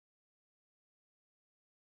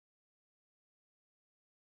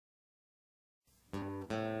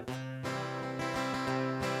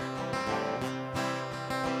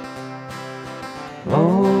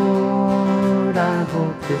Lord, I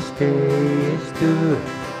hope this day is good.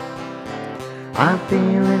 I'm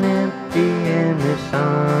feeling empty and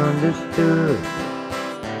misunderstood.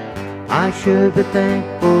 I should be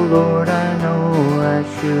thankful, Lord, I know I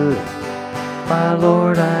should. My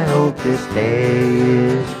Lord, I hope this day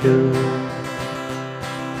is good.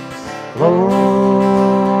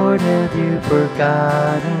 Lord, have you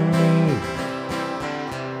forgotten me?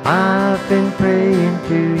 I've been praying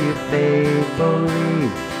to you faithfully.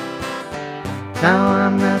 Now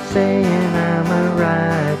I'm not saying I'm a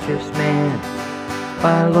righteous man,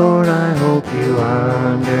 but Lord, I hope you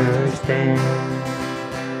understand.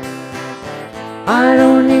 I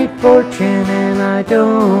don't need fortune and I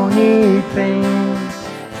don't need fame.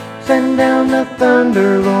 Send down the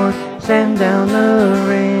thunder, Lord, send down the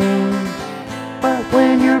rain. But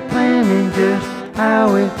when you're planning just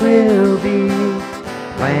how it will be,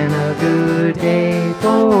 plan a good day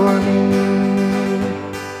for me.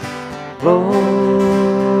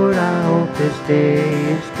 Lord, I hope this day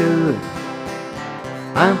is good.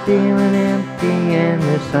 I'm feeling empty and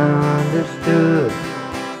misunderstood.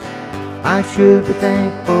 I should be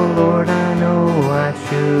thankful, Lord, I know I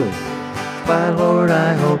should. But Lord,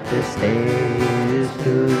 I hope this day is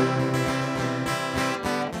good.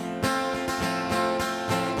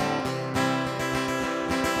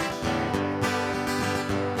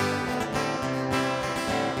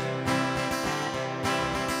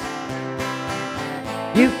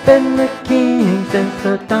 You've been the King since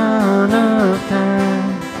the dawn of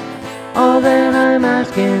time. All that I'm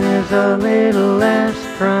asking is a little less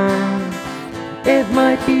crime. It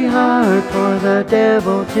might be hard for the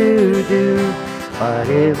devil to do, but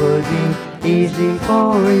it would be easy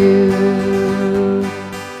for you.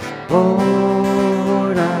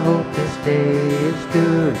 Lord, I hope this day is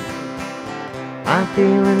good. I'm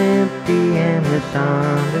feeling empty and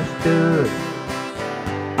misunderstood.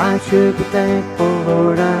 I should be thankful,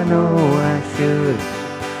 Lord, I know I should.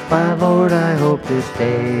 My Lord, I hope this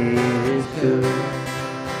day is good.